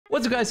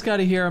What's up guys,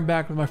 Scotty here. I'm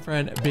back with my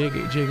friend Big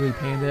Jiggly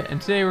Panda,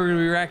 and today we're going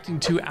to be reacting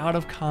to Out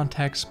of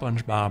Context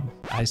SpongeBob.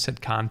 I said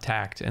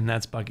contact, and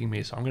that's bugging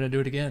me, so I'm going to do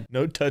it again.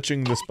 No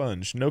touching the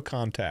sponge, no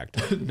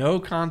contact. No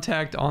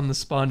contact on the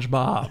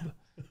SpongeBob.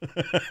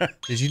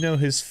 Did you know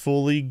his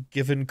fully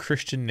given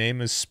Christian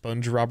name is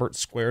Sponge Robert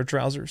Square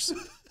Trousers?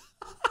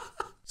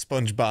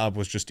 SpongeBob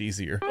was just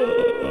easier.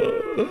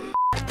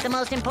 The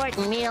most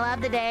important meal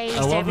of the day.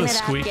 I love the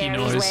squeaky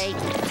noise.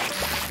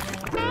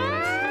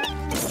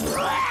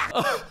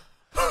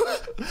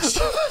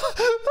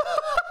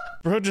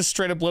 Bro just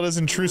straight up let his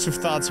intrusive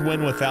thoughts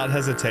win without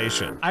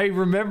hesitation. I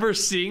remember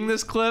seeing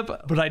this clip,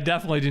 but I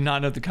definitely do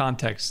not know the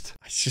context.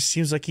 It just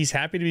seems like he's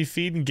happy to be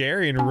feeding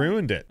Gary and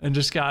ruined it. And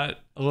just got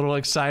a little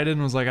excited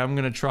and was like, I'm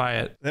gonna try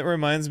it. That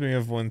reminds me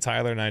of when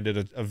Tyler and I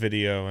did a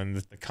video and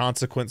the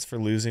consequence for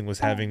losing was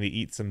having to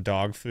eat some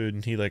dog food,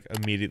 and he like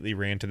immediately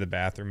ran to the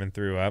bathroom and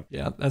threw up.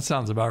 Yeah, that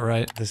sounds about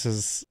right. This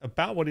is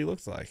about what he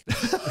looks like.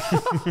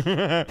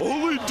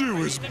 All they do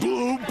is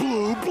blow,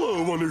 blow,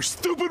 blow on their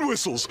stupid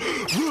whistles,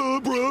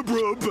 rub, rub,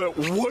 rub that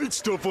white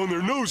stuff on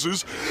their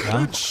noses,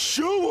 and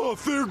show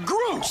off their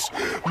gross,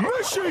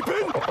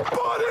 misshapen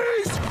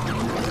bodies!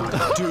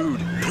 Dude,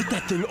 put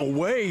that thing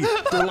away.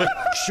 They're like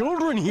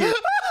children here.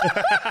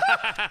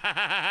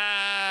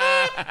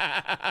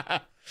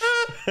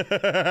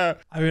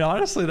 I mean,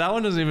 honestly, that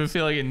one doesn't even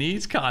feel like it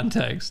needs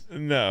context.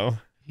 No.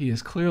 He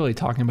is clearly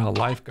talking about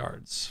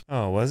lifeguards.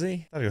 Oh, was he?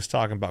 I thought he was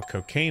talking about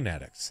cocaine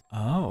addicts.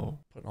 Oh.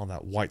 Putting all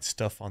that white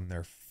stuff on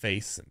their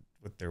face and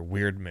with their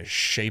weird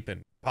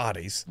misshapen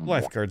bodies.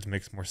 Lifeguards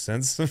makes more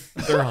sense.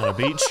 They're on a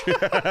beach.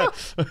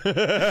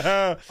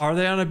 Are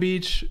they on a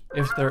beach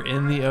if they're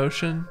in the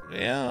ocean?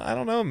 Yeah, I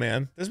don't know,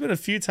 man. There's been a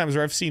few times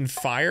where I've seen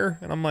fire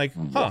and I'm like,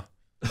 huh.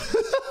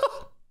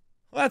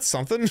 Well, that's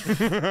something.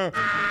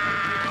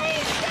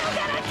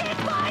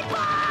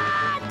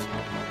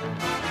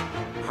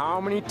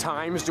 How many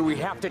times do we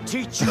have to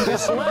teach you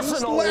this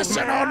lesson, old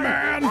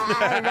man?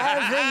 I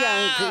love the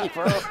young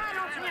people.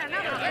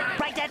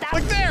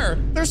 Like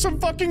there's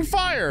some fucking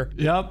fire.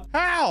 Yep.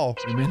 How?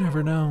 You may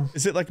never know.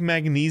 Is it like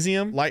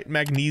magnesium? Light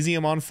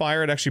magnesium on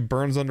fire? It actually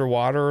burns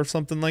underwater or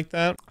something like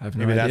that? I have no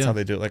Maybe idea. that's how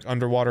they do it. Like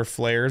underwater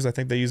flares. I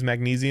think they use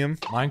magnesium.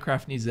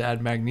 Minecraft needs to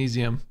add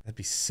magnesium. That'd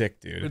be sick,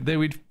 dude. They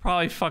would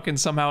probably fucking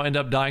somehow end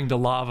up dying to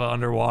lava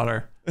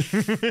underwater.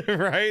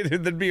 Right?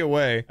 There'd be a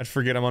way. I'd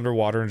forget I'm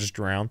underwater and just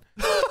drown.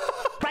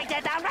 Write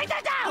that down, write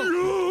that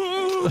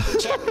down!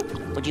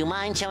 Chip, would you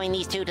mind showing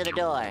these two to the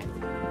door?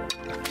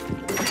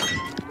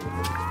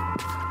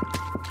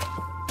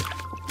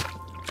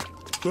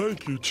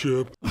 Thank you,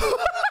 Chip.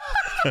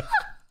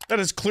 That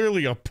is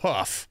clearly a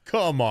Puff.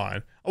 Come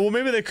on. Oh, well,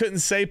 maybe they couldn't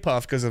say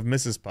Puff because of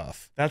Mrs.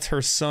 Puff. That's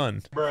her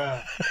son.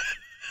 Bruh.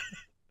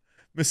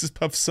 Mrs.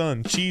 Puff's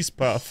son, Cheese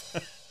Puff.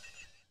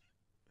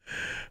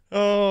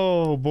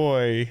 Oh,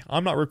 boy.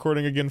 I'm not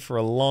recording again for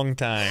a long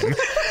time.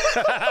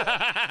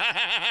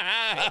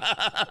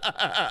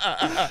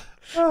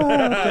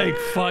 Thank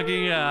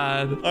fucking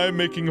God. I'm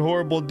making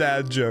horrible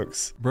dad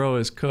jokes. Bro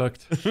is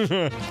cooked.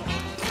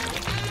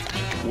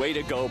 Way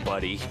to go,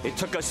 buddy. It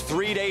took us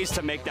 3 days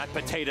to make that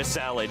potato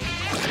salad.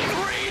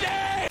 3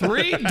 days!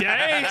 3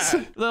 days?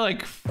 They're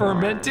like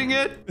fermenting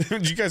it?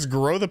 Did you guys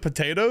grow the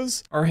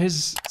potatoes? Are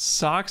his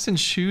socks and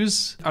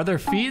shoes, are there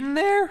feet in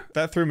there?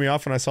 That threw me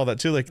off when I saw that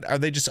too. Like, are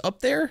they just up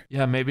there?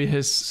 Yeah, maybe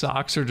his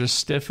socks are just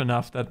stiff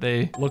enough that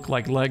they look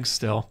like legs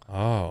still.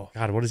 Oh,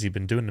 God, what has he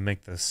been doing to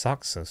make the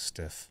socks so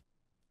stiff?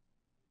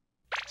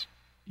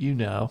 You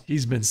know,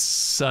 he's been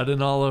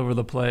sudding all over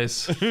the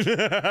place.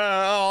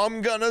 Oh,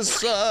 I'm gonna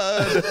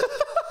sud.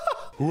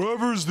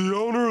 Whoever's the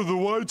owner of the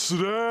white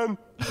sedan,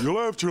 you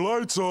left your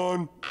lights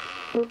on.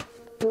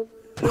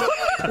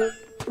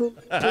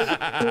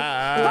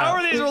 How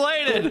are these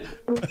related?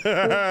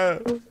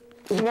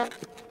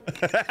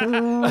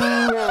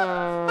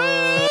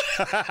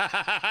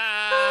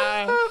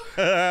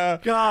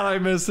 God, I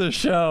miss this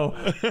show.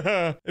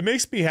 It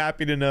makes me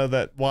happy to know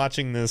that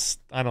watching this,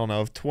 I don't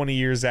know, 20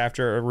 years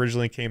after it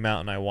originally came out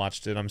and I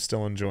watched it, I'm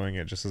still enjoying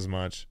it just as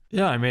much.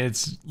 Yeah, I mean,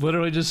 it's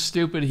literally just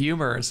stupid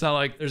humor. It's not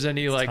like there's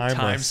any like timeless.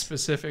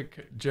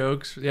 time-specific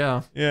jokes.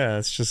 Yeah. Yeah,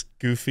 it's just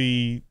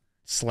goofy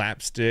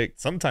slapstick,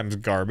 sometimes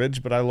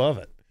garbage, but I love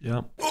it.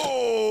 Yep.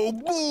 Oh,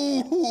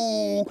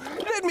 boo-hoo!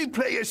 Let me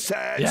play a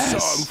sad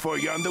song for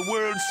you on the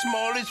world's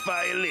smallest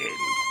violin.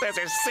 This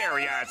is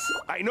serious.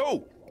 I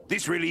know.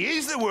 This really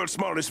is the world's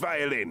smallest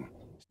violin.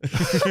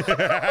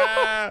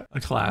 A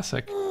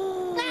classic.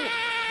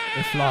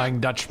 The Flying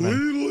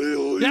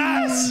Dutchman.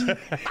 Yes!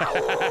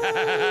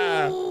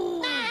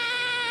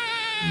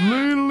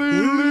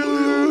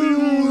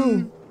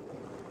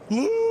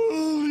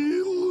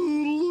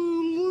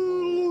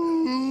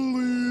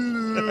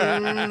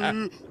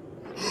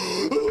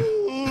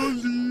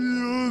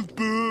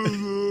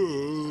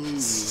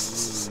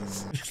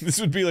 This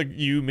would be like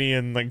you, me,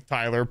 and like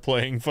Tyler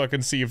playing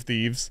fucking Sea of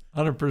Thieves.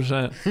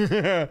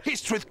 100%.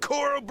 Hissed with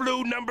coral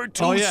blue number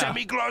 2 Oh, yeah.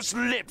 semi-gloss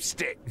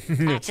lipstick.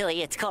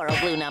 Actually, it's coral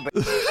blue number.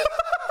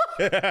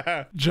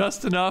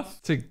 Just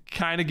enough to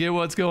kind of get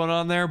what's going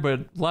on there,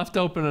 but left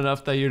open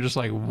enough that you're just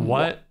like,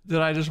 what did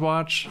I just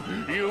watch?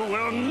 You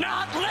will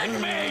not lick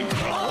me!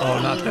 Oh,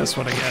 not this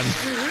one again.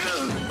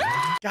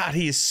 God,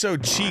 he is so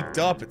cheeked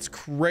up. It's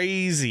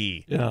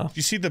crazy. Yeah. Do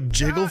you see the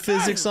jiggle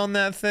physics on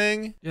that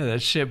thing? Yeah,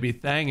 that shit be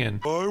thangin'.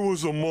 If I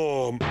was a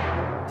mom,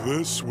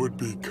 this would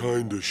be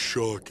kinda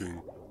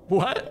shocking.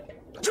 What?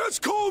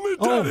 Just call me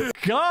Daddy! Oh,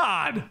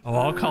 God! Oh,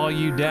 I'll call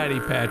you Daddy,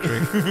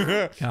 Patrick.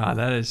 God,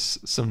 that is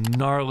some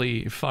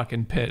gnarly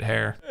fucking pit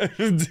hair.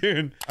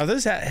 Dude, are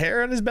those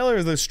hair on his belly or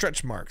are those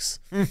stretch marks?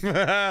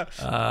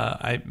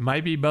 I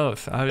might be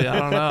both. I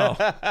don't know.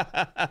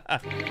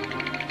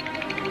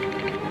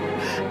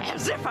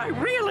 As if I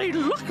really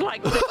look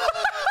like this.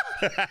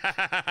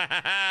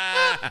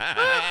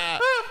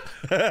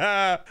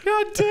 God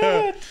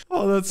damn it.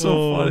 Oh, that's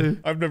so funny.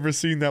 I've never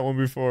seen that one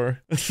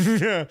before.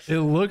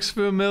 It looks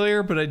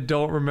familiar, but I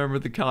don't remember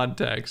the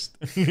context.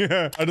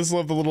 Yeah, I just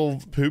love the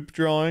little poop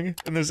drawing,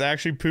 and there's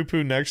actually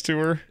poo-poo next to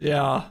her.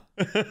 Yeah.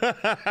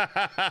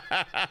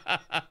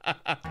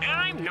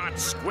 I'm not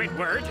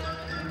Squidward.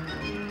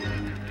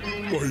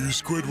 Are you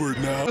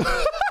Squidward now?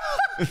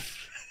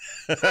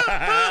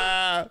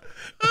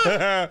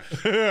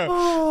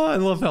 Oh, I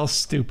love how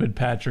stupid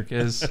Patrick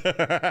is.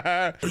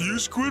 Are you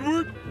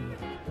Squidward?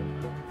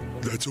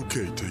 That's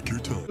okay, take your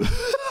time.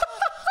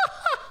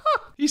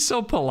 He's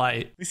so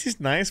polite. At least he's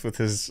nice with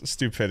his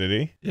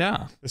stupidity.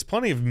 Yeah. There's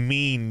plenty of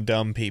mean,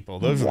 dumb people.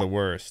 Those are the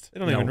worst. They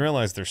don't even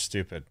realize they're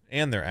stupid.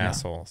 And they're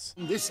assholes.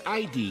 This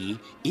ID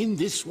in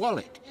this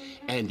wallet.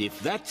 And if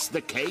that's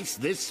the case,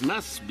 this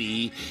must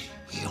be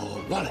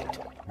your wallet.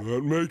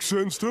 That makes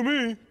sense to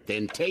me.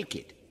 Then take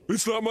it.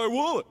 It's not my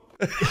wallet.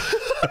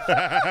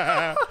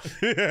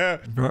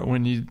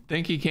 When you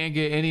think he can't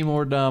get any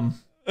more dumb.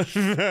 Run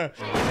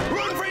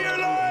for your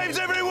lives,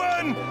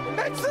 everyone!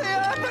 It's the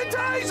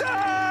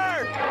appetizer!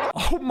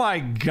 Oh my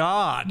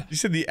God. You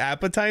said the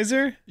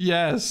appetizer?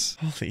 Yes.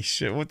 Holy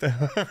shit, what the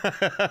hell?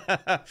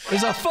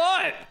 There's a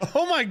foot.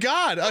 Oh my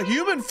God, a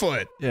human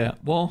foot. Yeah,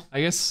 well,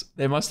 I guess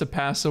they must have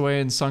passed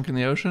away and sunk in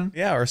the ocean.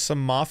 Yeah, or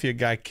some mafia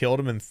guy killed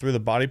him and threw the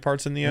body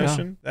parts in the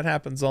ocean. That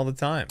happens all the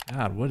time.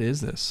 God, what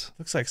is this?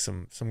 Looks like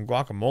some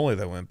guacamole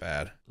that went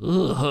bad.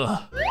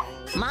 Ugh.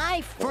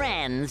 My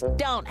friends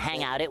don't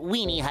hang out at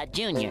Weenie Hut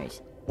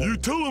Junior's. You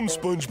tell him,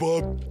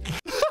 SpongeBob.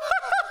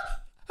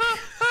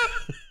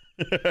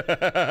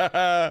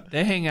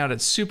 They hang out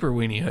at Super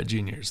Weenie Hut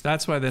Juniors.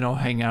 That's why they don't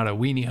hang out at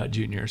Weenie Hut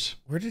Juniors.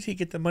 Where did he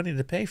get the money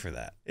to pay for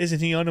that?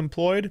 Isn't he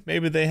unemployed?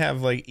 Maybe they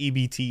have like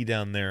EBT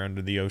down there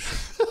under the ocean.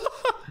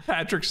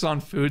 Patrick's on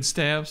food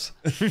stamps.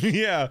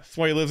 Yeah, that's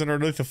why he lives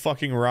underneath a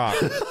fucking rock.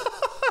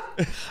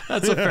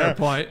 That's a fair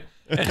point.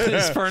 And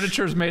his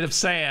furniture's made of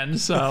sand,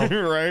 so.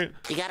 Right?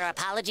 You got our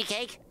apology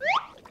cake?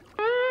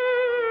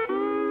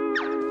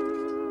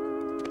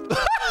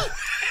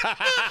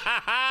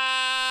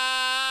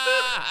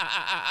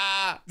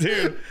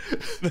 Dude,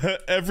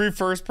 every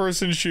first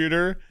person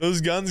shooter,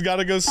 those guns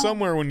gotta go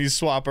somewhere when you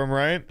swap them,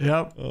 right?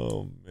 Yep.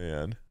 Oh,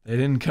 man. They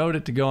didn't code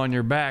it to go on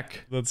your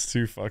back. That's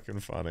too fucking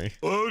funny.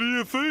 How do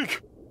you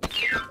think?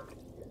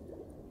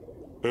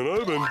 And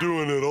I've been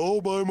doing it all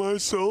by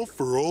myself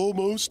for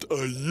almost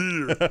a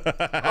year.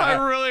 I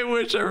really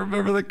wish I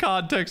remember the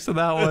context of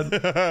that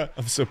one.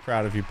 I'm so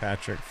proud of you,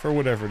 Patrick, for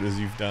whatever it is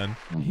you've done.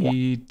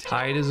 He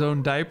tied his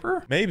own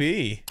diaper?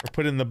 Maybe. Or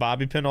put in the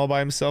bobby pin all by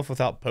himself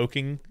without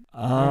poking.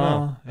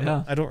 Oh,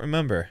 yeah. I don't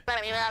remember.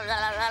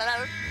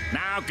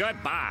 Now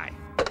goodbye.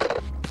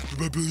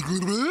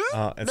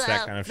 Oh, it's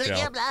that kind of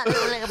show.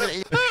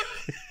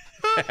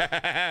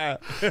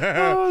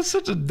 Oh,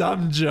 such a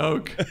dumb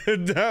joke.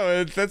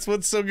 No, that's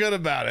what's so good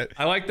about it.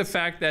 I like the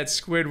fact that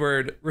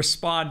Squidward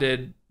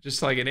responded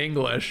just like in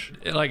English,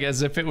 like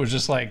as if it was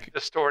just like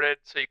distorted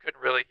so you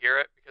couldn't really hear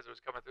it because it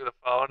was coming through the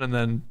phone. And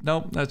then,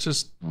 nope, that's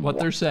just what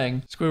they're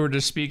saying. Squidward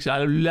just speaks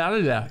out of la la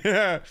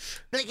la.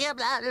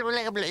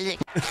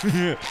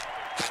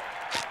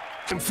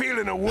 I'm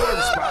feeling a warm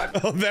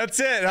spot. Oh, that's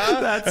it, huh?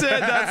 That's it.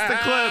 That's the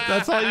clip.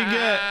 That's all you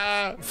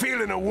get.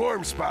 Feeling a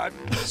warm spot.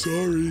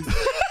 Sorry.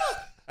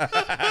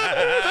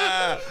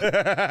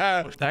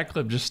 That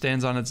clip just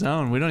stands on its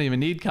own. We don't even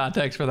need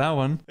context for that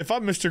one. If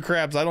I'm Mr.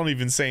 Krabs, I don't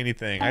even say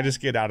anything. I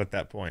just get out at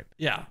that point.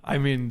 Yeah, I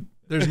mean,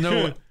 there's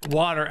no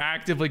water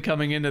actively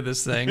coming into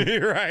this thing.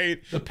 You're right.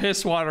 The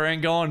piss water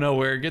ain't going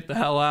nowhere. Get the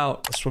hell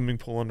out. A swimming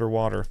pool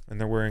underwater, and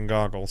they're wearing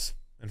goggles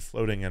and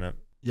floating in it.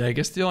 Yeah, I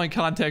guess the only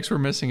context we're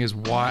missing is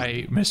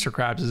why Mr.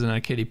 Krabs is in a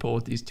kiddie pool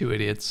with these two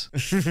idiots.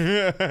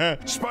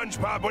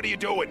 SpongeBob, what are you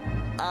doing?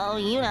 Oh,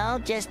 you know,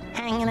 just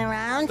hanging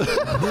around.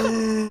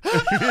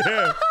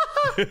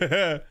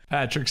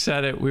 Patrick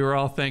said it. We were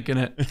all thinking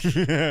it.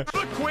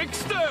 The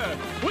Quickster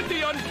with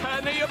the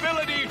uncanny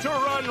ability to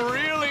run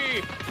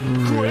really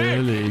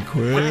Really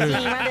quick. See you under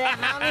that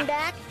mountain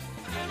back?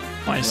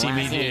 Want to see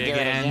me Wanna do it do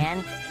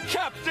again?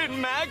 Captain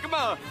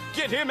Magma.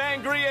 Get him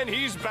angry and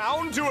he's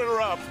bound to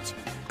erupt.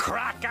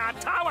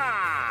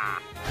 Krakatoa!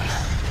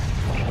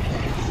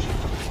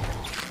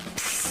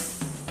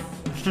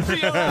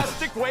 The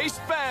elastic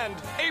waistband,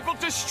 able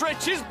to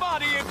stretch his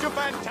body into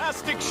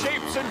fantastic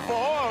shapes and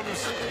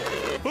forms.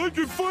 I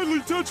can finally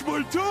touch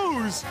my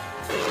toes.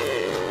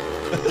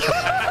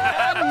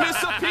 And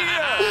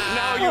disappear.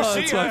 Now you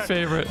see That's my it.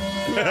 favorite.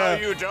 Now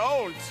you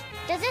don't.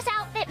 Does this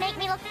outfit make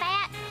me look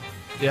fat?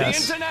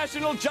 Yes. The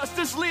International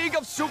Justice League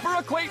of Super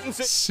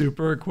Acquaintances.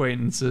 Super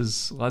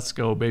acquaintances. Let's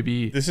go,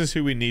 baby. This is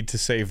who we need to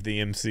save the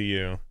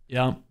MCU.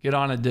 Yeah, get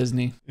on it,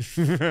 Disney.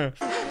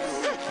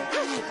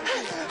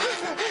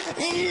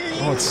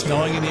 Oh, it's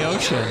snowing in the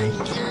ocean.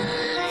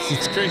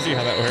 It's crazy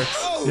how that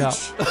works. Yeah.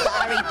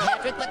 Sorry,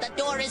 Patrick, but the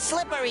door is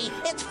slippery.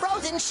 It's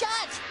frozen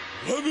shut.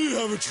 Let me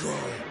have a try.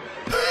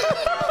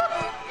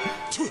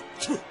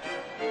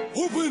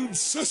 Open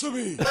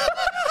sesame.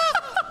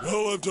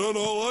 Well, I've done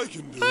all I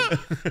can do.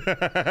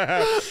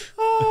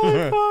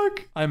 Oh,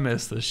 fuck. I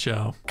miss this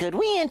show. Could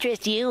we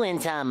interest you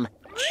in some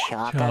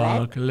chocolate?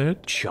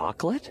 Chocolate.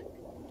 Chocolate?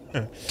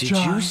 Did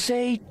you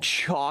say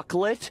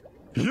chocolate?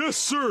 Yes,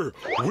 sir.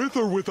 With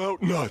or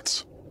without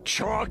nuts.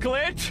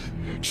 Chocolate?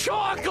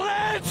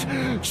 Chocolate!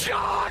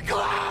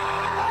 Chocolate!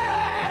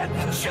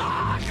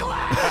 Chocolate!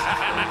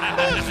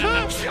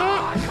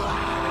 Chocolate!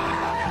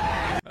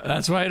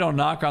 That's why I don't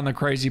knock on the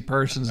crazy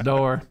person's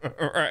door.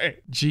 Right.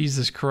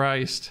 Jesus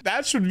Christ.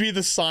 That should be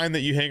the sign that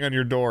you hang on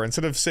your door.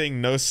 Instead of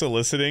saying no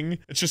soliciting,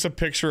 it's just a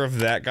picture of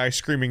that guy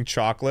screaming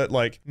chocolate,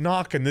 like,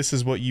 knock and this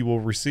is what you will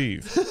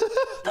receive.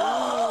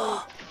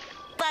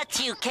 But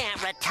you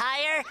can't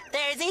retire.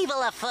 There's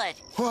evil afoot.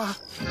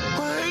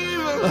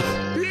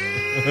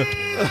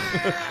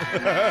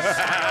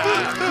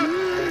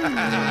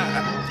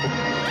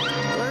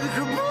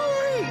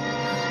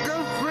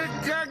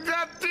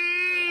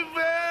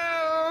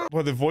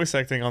 Well, the voice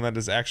acting on that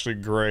is actually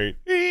great.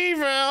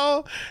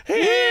 Evil!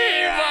 Evil!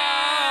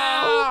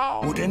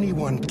 Would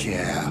anyone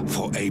care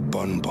for a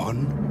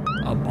bonbon?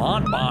 A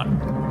bonbon.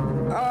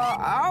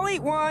 I'll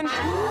eat one.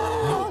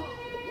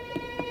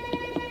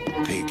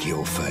 Pick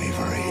your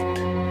favorite.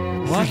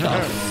 What the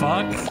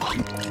fuck?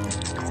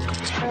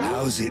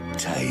 How's it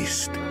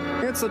taste?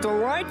 It's a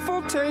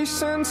delightful taste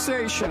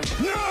sensation.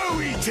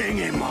 No eating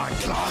in my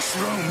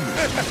classroom.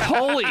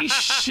 Holy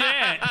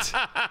shit.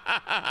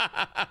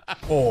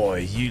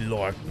 Boy, you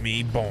like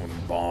me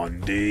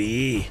bonbon, do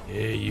you?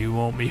 Yeah, you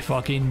want me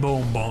fucking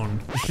bonbon.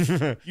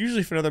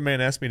 Usually if another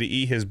man asks me to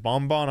eat his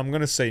bonbon, I'm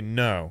gonna say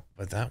no.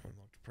 But that one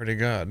looked pretty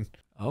good.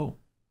 Oh.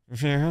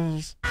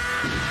 Yes.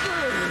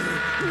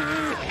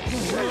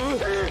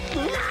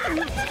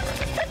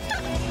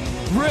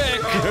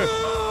 Rick!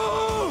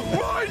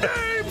 My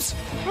name's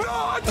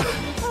not Rick!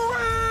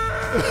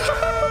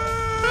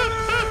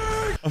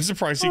 I'm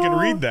surprised he can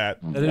read that.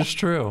 That is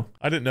true.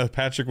 I didn't know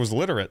Patrick was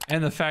literate.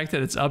 And the fact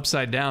that it's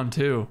upside down,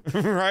 too.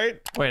 Right?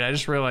 Wait, I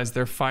just realized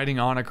they're fighting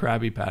on a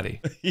Krabby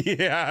Patty.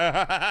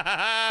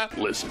 Yeah.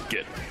 Listen,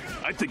 kid,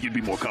 I think you'd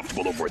be more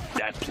comfortable over at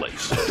that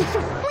place.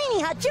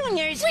 Weenie Hut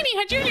Juniors. Weenie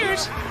Hut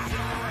Juniors.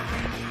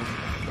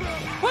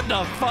 What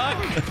the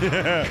fuck?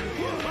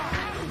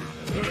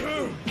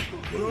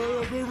 Can I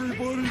have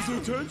everybody's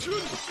attention?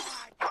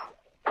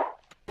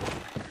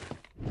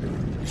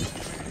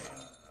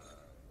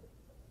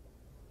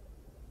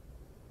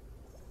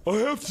 I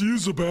have to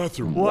use the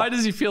bathroom. Why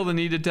does he feel the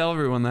need to tell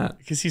everyone that?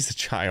 Because he's a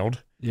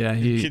child. Yeah,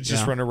 Kids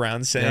just run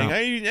around saying,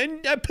 Yeah.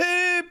 I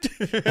pooped.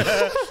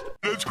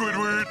 That's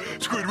Squidward.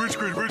 Squidward,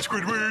 Squidward,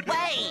 Squidward.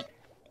 Wait.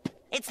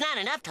 It's not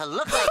enough to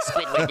look like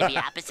Squidward to be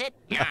opposite.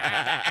 You have to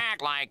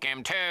act like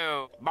him,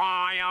 too.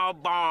 Boy, oh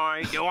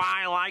boy, do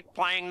I like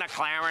playing the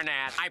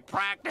clarinet. I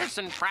practice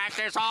and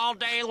practice all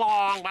day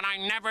long, but I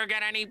never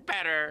get any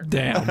better.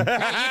 Damn.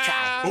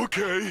 Now you try.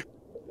 Okay.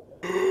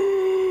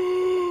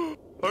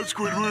 I'm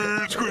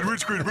Squidward, Squidward,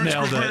 Squidward,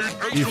 Nailed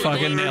Squidward. it. You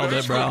fucking nailed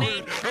it, bro.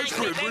 I'm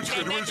Squidward,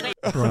 Squidward,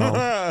 Squidward.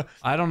 Bro.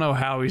 I don't know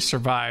how he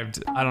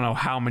survived, I don't know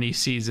how many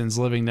seasons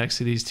living next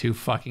to these two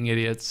fucking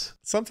idiots.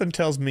 Something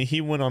tells me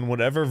he went on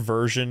whatever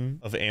version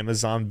of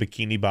Amazon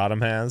Bikini Bottom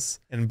has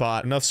and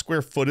bought enough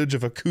square footage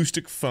of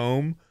acoustic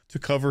foam to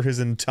cover his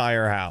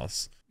entire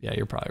house. Yeah,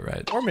 you're probably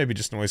right. Or maybe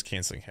just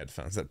noise-canceling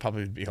headphones. That'd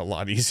probably be a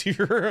lot easier.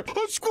 A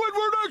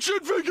Squidward action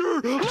figure!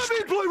 Let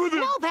me play with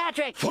it! No,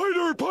 Patrick.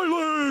 Fighter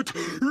pilot!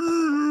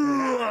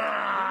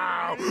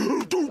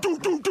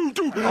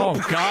 Oh,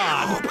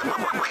 God.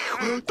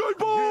 Die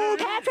bomb!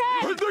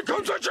 Patrick! And there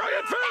comes a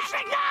giant fish!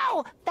 Patrick,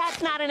 no!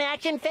 That's not an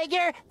action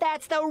figure.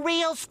 That's the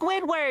real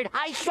Squidward.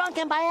 I shrunk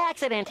him by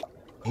accident.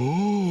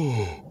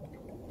 Oh.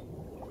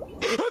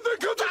 And there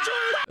comes a giant...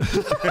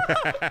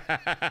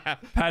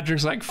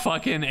 Patrick's like,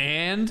 fucking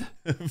and?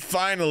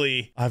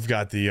 Finally, I've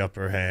got the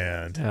upper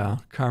hand. Yeah,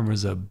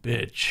 Karma's a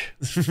bitch.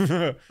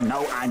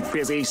 No, I'm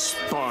busy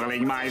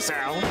spoiling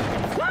myself.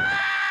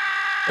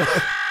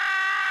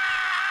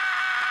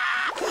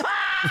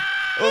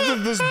 Oh,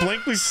 they're just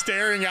blankly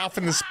staring off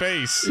into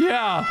space.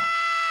 Yeah,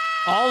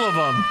 all of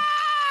them.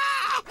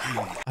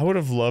 I would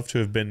have loved to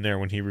have been there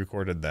when he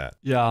recorded that.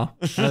 Yeah,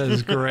 that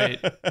is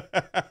great.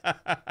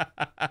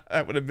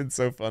 That would have been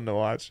so fun to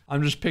watch.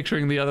 I'm just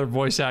picturing the other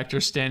voice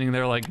actor standing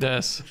there like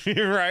this.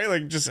 You're right,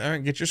 like just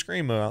get your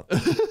scream out. 2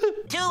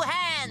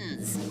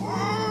 hands.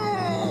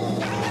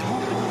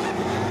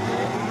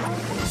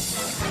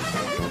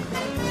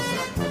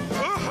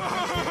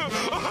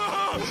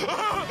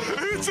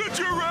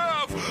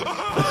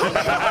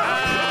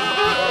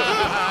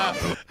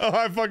 Oh,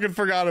 I fucking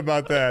forgot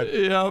about that.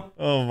 Yep.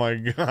 Oh my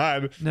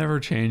god. Never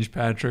change,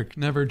 Patrick.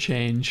 Never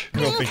change. I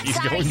don't think he's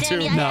going to.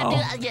 No.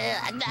 Go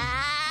get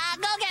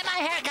my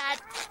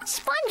haircut.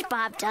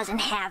 SpongeBob doesn't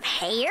have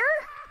hair.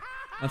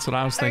 That's what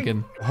I was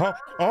thinking.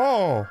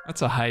 Oh.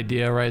 That's a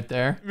idea right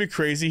there. It'd be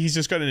crazy. He's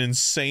just got an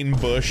insane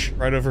bush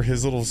right over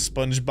his little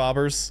sponge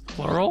bobbers.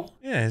 Plural?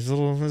 Yeah, his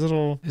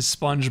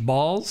sponge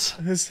balls?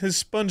 His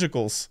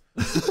spongicles.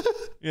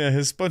 Yeah,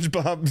 his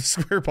SpongeBob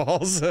square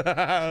balls.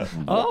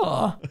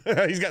 Oh.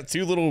 He's got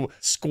 2 little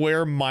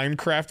square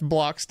Minecraft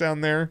blocks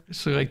down there.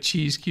 So like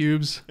cheese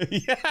cubes.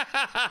 Yeah.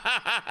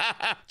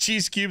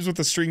 Cheese cubes with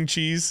a string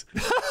cheese.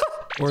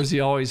 Or is he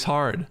always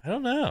hard? I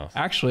don't know.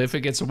 Actually, if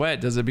it gets wet,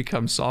 does it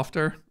become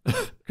softer?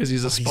 Because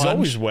he's a sponge. He's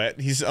always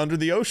wet. He's under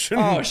the ocean.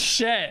 Oh,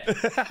 shit.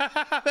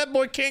 That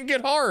boy can't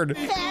get hard. Is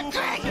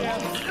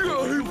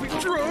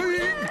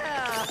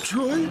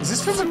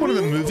this from like one of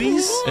the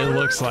movies? It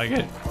looks like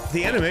it.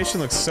 The animation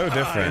looks so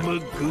different. I'm a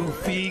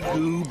goofy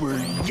goober,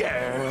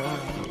 yeah.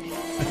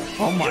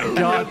 Oh my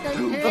god.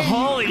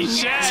 Holy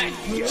shit.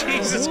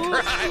 Jesus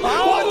Christ.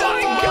 Oh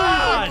my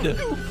god.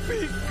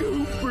 Goofy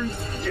goobers,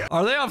 yeah.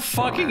 Are they on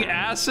fucking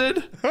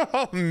acid?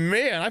 Oh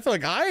man, I feel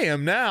like I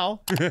am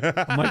now.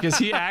 I'm like, is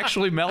he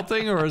actually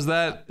melting, or is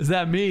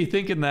that me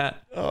thinking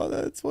that? Oh,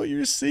 that's what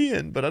you're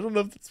seeing, but I don't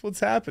know if that's what's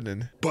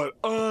happening. But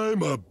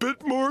I'm a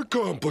bit more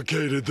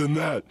complicated than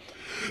that.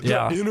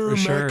 Yeah, the inner for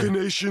sure.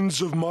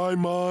 machinations of my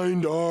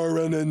mind are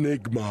an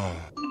enigma.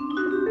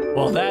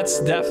 Well,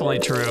 that's definitely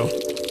true.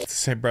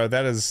 Say, bro,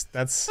 that's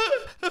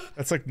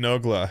like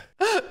Nogla.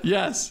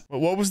 Yes.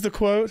 What was the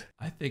quote?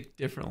 I think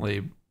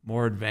differently,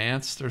 more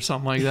advanced or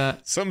something like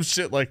that. Some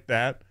shit like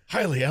that.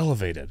 Highly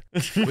elevated.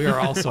 We are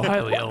also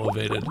highly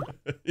elevated.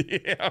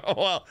 Yeah,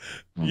 well,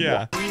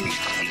 yeah.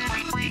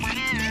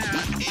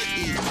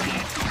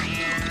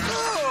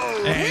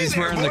 And he's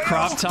wearing the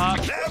crop top.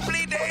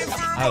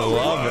 I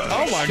love it.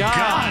 Oh my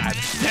god.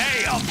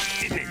 Damn.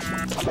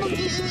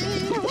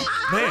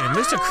 Man,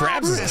 Mr.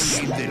 Krabs is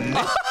a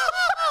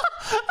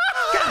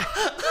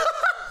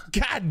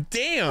God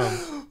damn.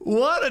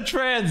 What a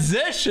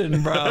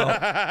transition, bro.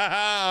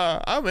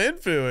 I'm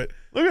into it.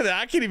 Look at that.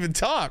 I can't even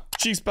talk.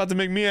 Chief's about to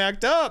make me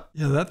act up.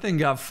 Yeah, that thing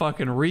got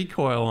fucking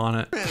recoil on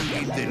it.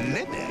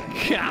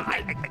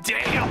 God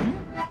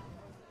damn.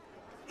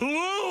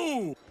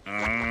 Hello!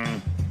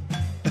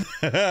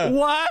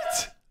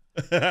 What?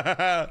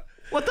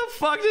 What the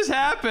fuck just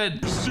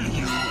happened? See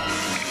you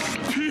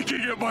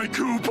peeking at my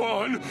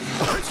coupon.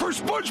 It's for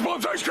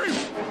SpongeBob's ice cream.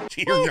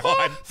 Dear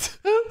God.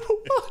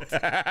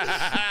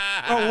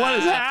 Oh, what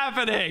is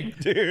happening?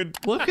 Dude.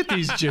 Look at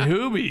these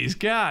jahoobies.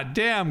 God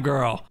damn,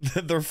 girl.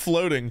 They're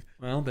floating.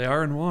 Well, they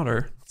are in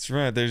water. That's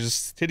right. They're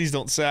just, titties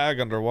don't sag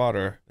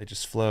underwater. They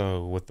just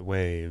flow with the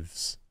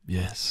waves.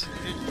 Yes.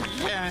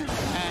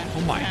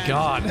 Oh my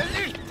god.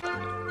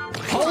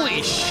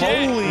 Holy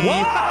shit.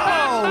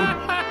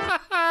 Whoa!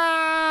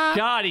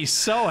 God, he's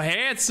so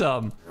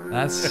handsome.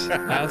 That's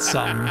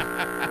something.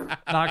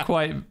 Not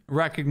quite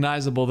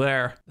recognizable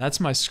there. That's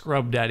my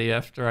scrub daddy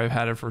after I've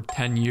had it for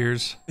 10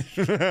 years.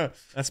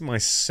 That's my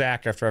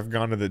sack after I've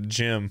gone to the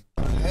gym.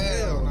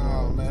 Hell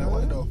no, man.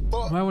 What the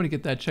fuck? You might want to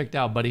get that checked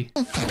out, buddy.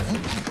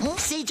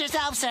 Seat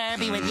yourself, sir.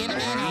 Be with you in a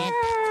minute.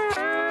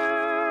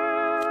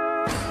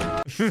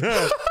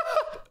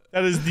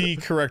 That is the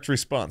correct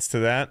response to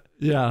that.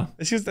 Yeah.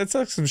 That's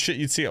like some shit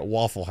you'd see at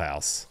Waffle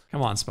House.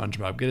 Come on,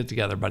 SpongeBob. Get it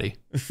together, buddy.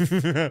 This will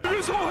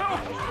help.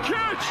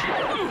 Catch!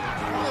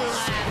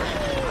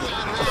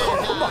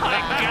 Oh my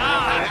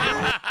god!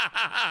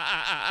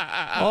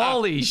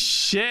 Holy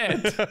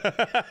shit!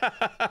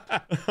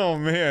 Oh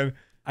man.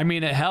 I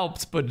mean, it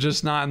helped, but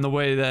just not in the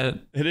way that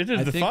It ended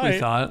I the think fight. we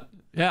thought.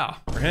 Yeah.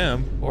 For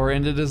him. Or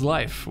ended his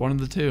life. One of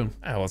the two.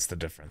 Oh, what's the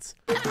difference?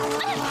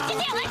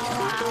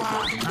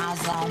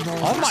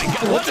 Oh my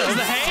god, what is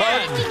the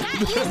hand?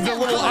 The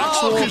little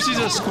Oh, because she's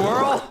a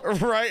squirrel?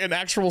 Right, an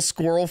actual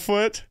squirrel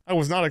foot. I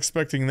was not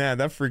expecting that.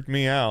 That freaked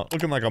me out.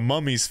 Looking like a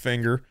mummy's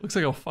finger. Looks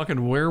like a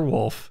fucking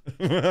werewolf.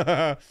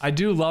 I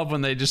do love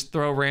when they just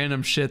throw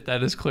random shit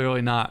that is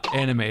clearly not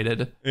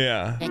animated.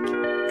 Yeah.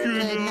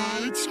 Good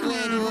night,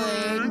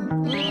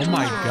 Squidward. Oh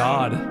my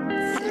god.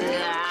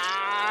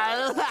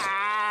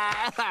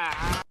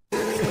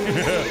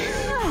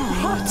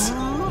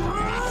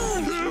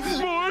 If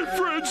my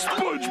friend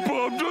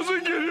SpongeBob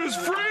doesn't get his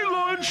free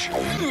lunch,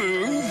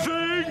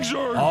 things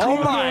are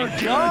gonna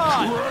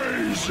get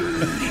crazy.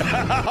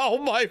 Oh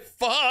my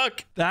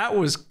fuck. That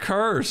was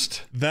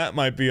cursed. That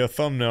might be a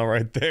thumbnail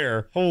right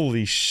there.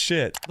 Holy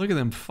shit. Look at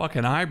them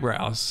fucking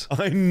eyebrows.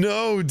 I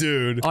know,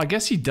 dude. Oh, I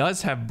guess he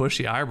does have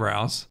bushy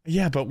eyebrows.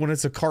 Yeah, but when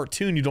it's a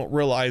cartoon, you don't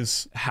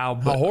realize how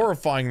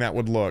horrifying that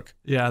would look.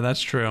 Yeah,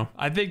 that's true.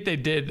 I think they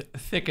did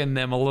thicken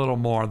them a little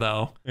more,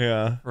 though.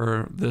 Yeah.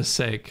 For this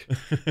sake.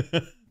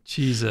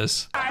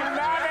 Jesus. I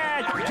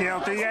love it!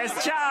 Guilty as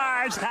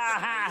charged! Ha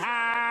ha ha!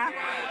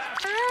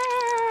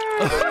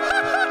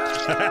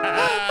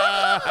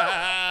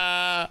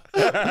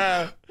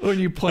 When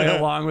you play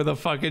along with the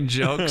fucking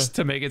jokes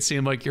to make it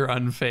seem like you're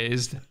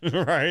unfazed.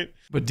 Right.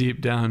 But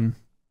deep down,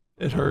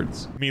 It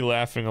hurts. Me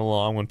laughing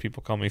along when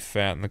people call me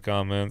fat in the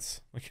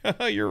comments. Like,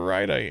 you're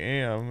right, I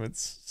am.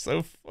 It's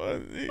so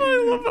funny.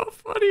 I love how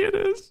funny it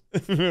is.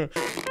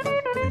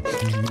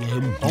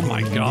 Oh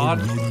my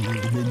god.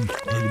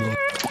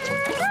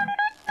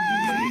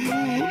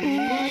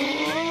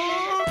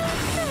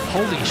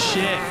 Holy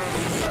shit.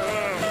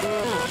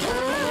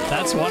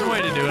 That's one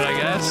way to do it, I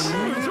guess.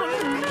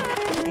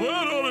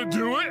 That ought to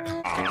do it.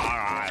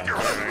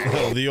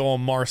 Oh, the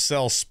old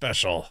Marcel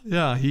special.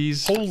 Yeah,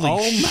 he's...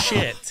 Holy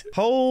shit.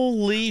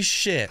 Holy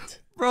shit.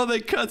 Bro, they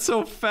cut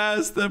so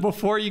fast that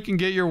before you can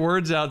get your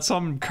words out,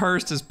 some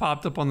cursed has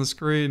popped up on the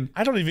screen.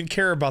 I don't even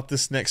care about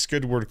this next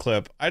Squidward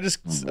clip. I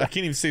can't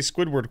even say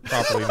Squidward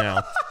properly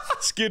now.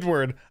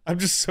 Squidward. I'm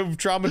just so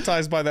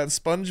traumatized by that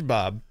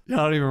SpongeBob. Yeah,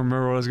 I don't even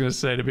remember what I was going to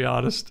say, to be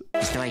honest.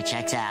 The story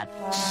checks out.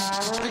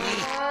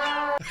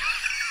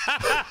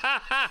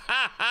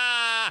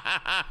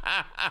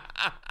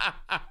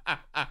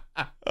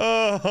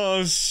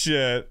 Oh,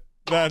 shit.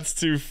 That's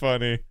too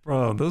funny.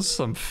 Bro, those are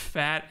some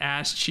fat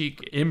ass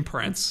cheek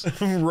imprints.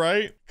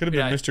 Right? Could have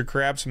been Yeah. Mr.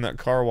 Krabs from that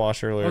car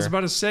wash earlier. I was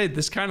about to say,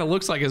 this kind of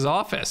looks like his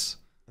office.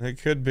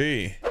 It could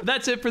be. But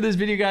that's it for this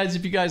video, guys.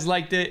 If you guys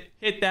liked it,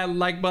 hit that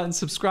like button,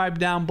 subscribe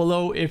down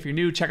below. If you're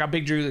new, check out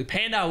Big Jiggly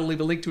Panda. I will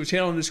leave a link to his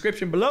channel in the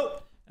description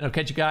below. And I'll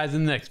catch you guys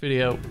in the next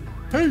video.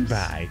 Peace.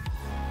 Bye.